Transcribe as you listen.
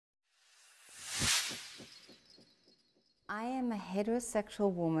I am a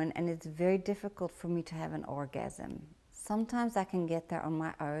heterosexual woman and it's very difficult for me to have an orgasm. Sometimes I can get there on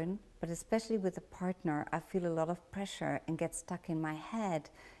my own, but especially with a partner, I feel a lot of pressure and get stuck in my head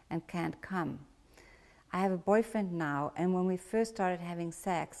and can't come. I have a boyfriend now, and when we first started having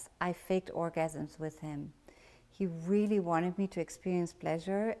sex, I faked orgasms with him. He really wanted me to experience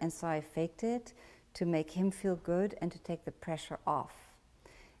pleasure, and so I faked it to make him feel good and to take the pressure off.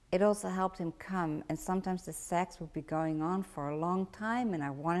 It also helped him come, and sometimes the sex would be going on for a long time and I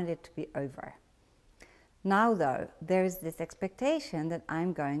wanted it to be over. Now though, there is this expectation that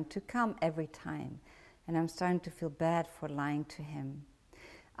I'm going to come every time, and I'm starting to feel bad for lying to him.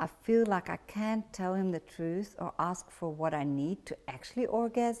 I feel like I can't tell him the truth or ask for what I need to actually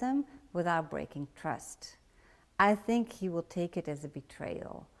orgasm without breaking trust. I think he will take it as a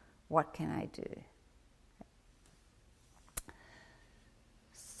betrayal. What can I do?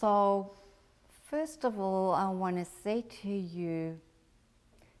 So, first of all, I want to say to you,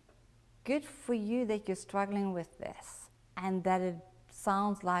 good for you that you're struggling with this and that it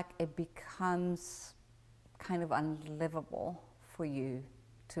sounds like it becomes kind of unlivable for you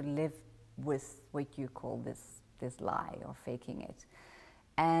to live with what you call this lie or faking it.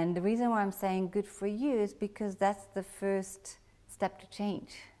 And the reason why I'm saying good for you is because that's the first step to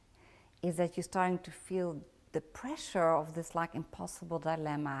change, is that you're starting to feel the pressure of this like impossible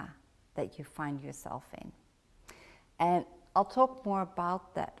dilemma that you find yourself in. And I'll talk more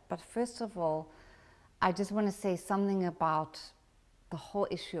about that, but first of all, I just want to say something about the whole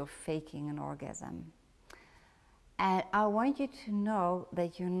issue of faking an orgasm. And I want you to know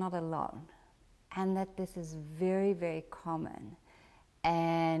that you're not alone and that this is very, very common.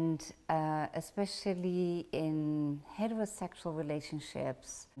 And especially in heterosexual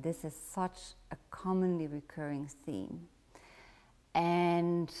relationships, this is such a commonly recurring theme.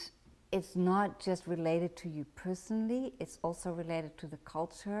 And it's not just related to you personally, it's also related to the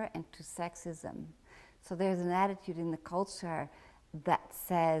culture and to sexism. So there's an attitude in the culture that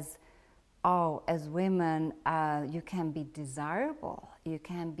says, oh, as women, you can be desirable, you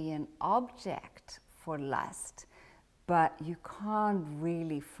can be an object for lust, but you can't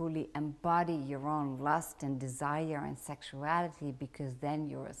really fully embody your own lust and desire and sexuality because then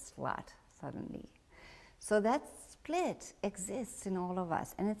you're a slut suddenly. So that split exists in all of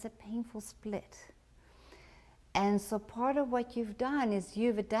us, and it's a painful split. And so part of what you've done is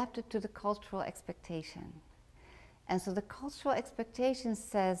you've adapted to the cultural expectation. And so the cultural expectation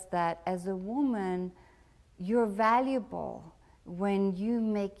says that as a woman, you're valuable when you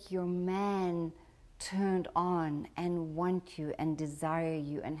make your man turned on and want you and desire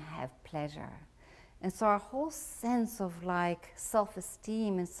you and have pleasure. And so our whole sense of like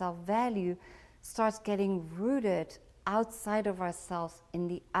self-esteem and self-value starts getting rooted outside of ourselves in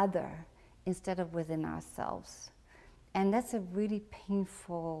the other instead of within ourselves. And that's a really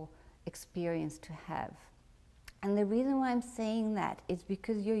painful experience to have. And the reason why I'm saying that is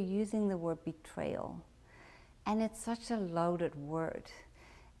because you're using the word betrayal. And it's such a loaded word.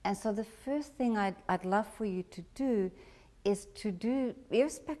 And so the first thing I'd love for you to do is to do,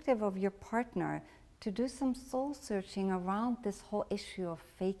 irrespective of your partner, to do some soul searching around this whole issue of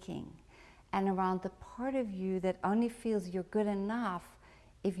faking and around the part of you that only feels you're good enough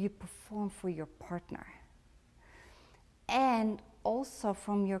if you perform for your partner. And also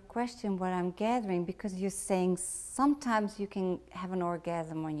from your question, what I'm gathering, because you're saying sometimes you can have an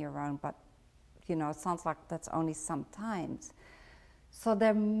orgasm on your own, but you know, it sounds like that's only sometimes. So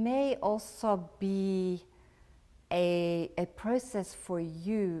there may also be a process for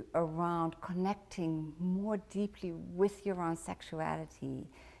you around connecting more deeply with your own sexuality,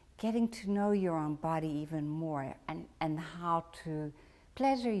 getting to know your own body even more, and how to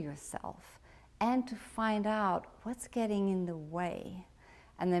pleasure yourself, and to find out what's getting in the way.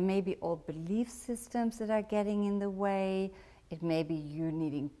 And there may be old belief systems that are getting in the way. It may be you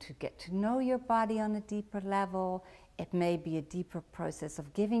needing to get to know your body on a deeper level. It may be a deeper process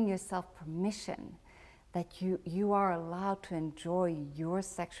of giving yourself permission that you are allowed to enjoy your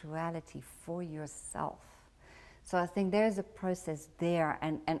sexuality for yourself. So I think there's a process there,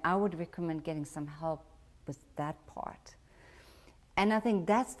 and I would recommend getting some help with that part. And I think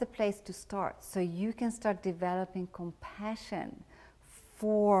that's the place to start. So you can start developing compassion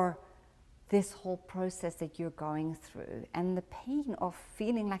for this whole process that you're going through and the pain of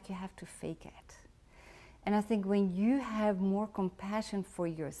feeling like you have to fake it. And I think when you have more compassion for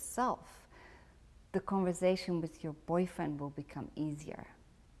yourself, the conversation with your boyfriend will become easier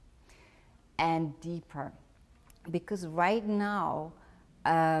and deeper. Because right now,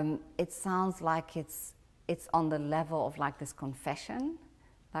 it sounds like it's on the level of like this confession,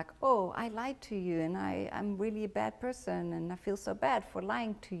 Like, oh, I lied to you and I'm really a bad person and I feel so bad for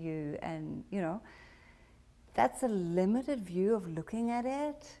lying to you. And, you know, that's a limited view of looking at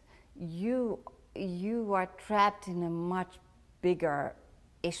it. You are trapped in a much bigger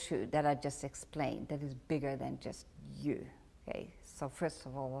issue that I just explained that is bigger than just you. Okay, so first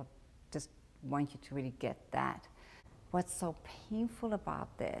of all, I just want you to really get that. What's so painful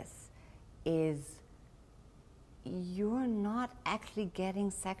about this is you're not actually getting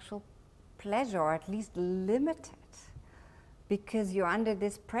sexual pleasure, or at least limited, because you're under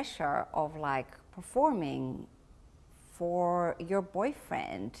this pressure of like performing for your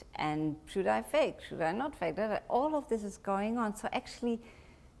boyfriend, and should I fake, should I not fake, all of this is going on. So actually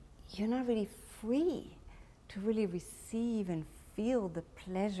you're not really free to really receive and feel the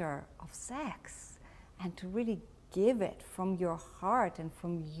pleasure of sex and to really give it from your heart and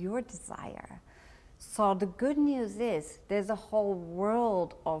from your desire. So the good news is there's a whole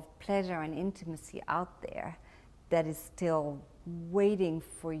world of pleasure and intimacy out there that is still waiting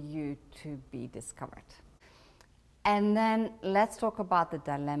for you to be discovered. And then let's talk about the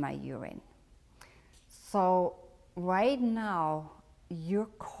dilemma you're in. So right now you're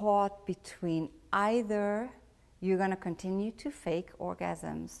caught between either you're going to continue to fake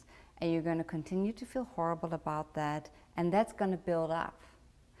orgasms and you're going to continue to feel horrible about that, and that's going to build up.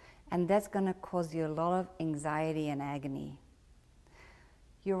 And that's going to cause you a lot of anxiety and agony.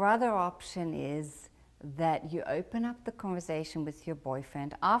 Your other option is that you open up the conversation with your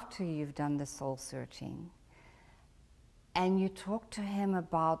boyfriend after you've done the soul searching, and you talk to him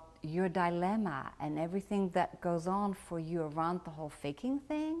about your dilemma and everything that goes on for you around the whole faking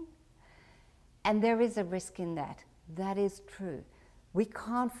thing. And there is a risk in that. That is true. We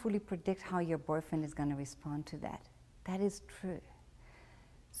can't fully predict how your boyfriend is going to respond to that. That is true.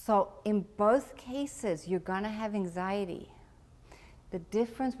 So in both cases, you're going to have anxiety. The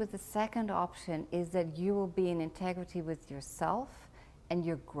difference with the second option is that you will be in integrity with yourself and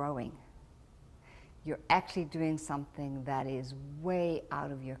you're growing. You're actually doing something that is way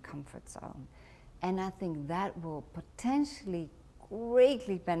out of your comfort zone. And I think that will potentially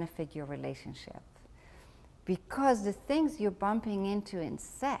greatly benefit your relationship, because the things you're bumping into in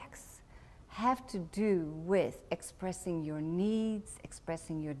sex have to do with expressing your needs,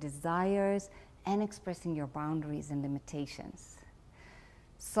 expressing your desires, and expressing your boundaries and limitations.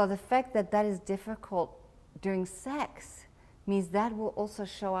 So the fact that that is difficult during sex means that will also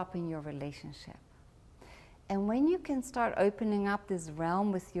show up in your relationship. And when you can start opening up this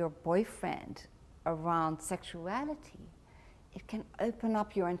realm with your boyfriend around sexuality, it can open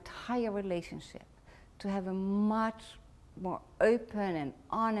up your entire relationship to have a much more open and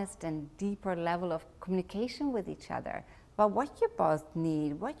honest and deeper level of communication with each other about what you both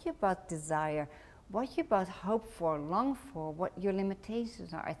need, what you both desire, what you both hope for, long for, what your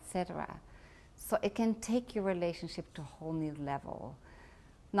limitations are, etc. So it can take your relationship to a whole new level.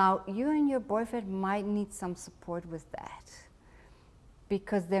 Now, you and your boyfriend might need some support with that,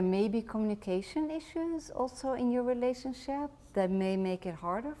 because there may be communication issues also in your relationship that may make it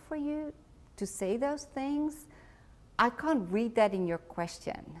harder for you to say those things. I can't read that in your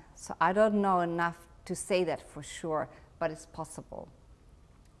question, so I don't know enough to say that for sure, but it's possible.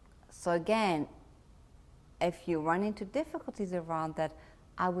 So again, if you run into difficulties around that,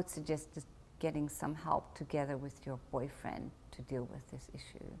 I would suggest just getting some help together with your boyfriend to deal with this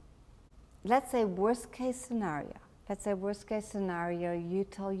issue. Let's say worst case scenario. Let's say worst case scenario, you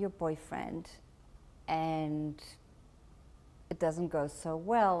tell your boyfriend and it doesn't go so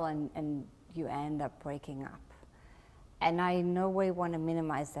well and you end up breaking up. And I in no way want to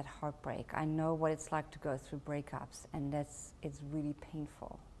minimize that heartbreak. I know what it's like to go through breakups, and it's really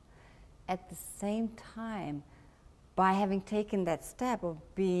painful. At the same time, by having taken that step of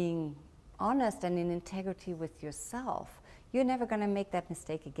being honest and in integrity with yourself, you're never going to make that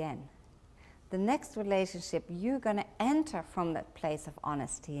mistake again. The next relationship, you're going to enter from that place of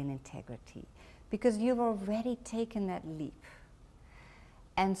honesty and integrity, because you've already taken that leap.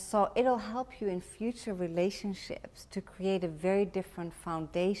 And so it'll help you in future relationships to create a very different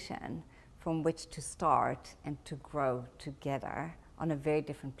foundation from which to start and to grow together on a very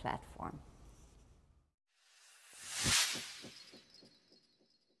different platform.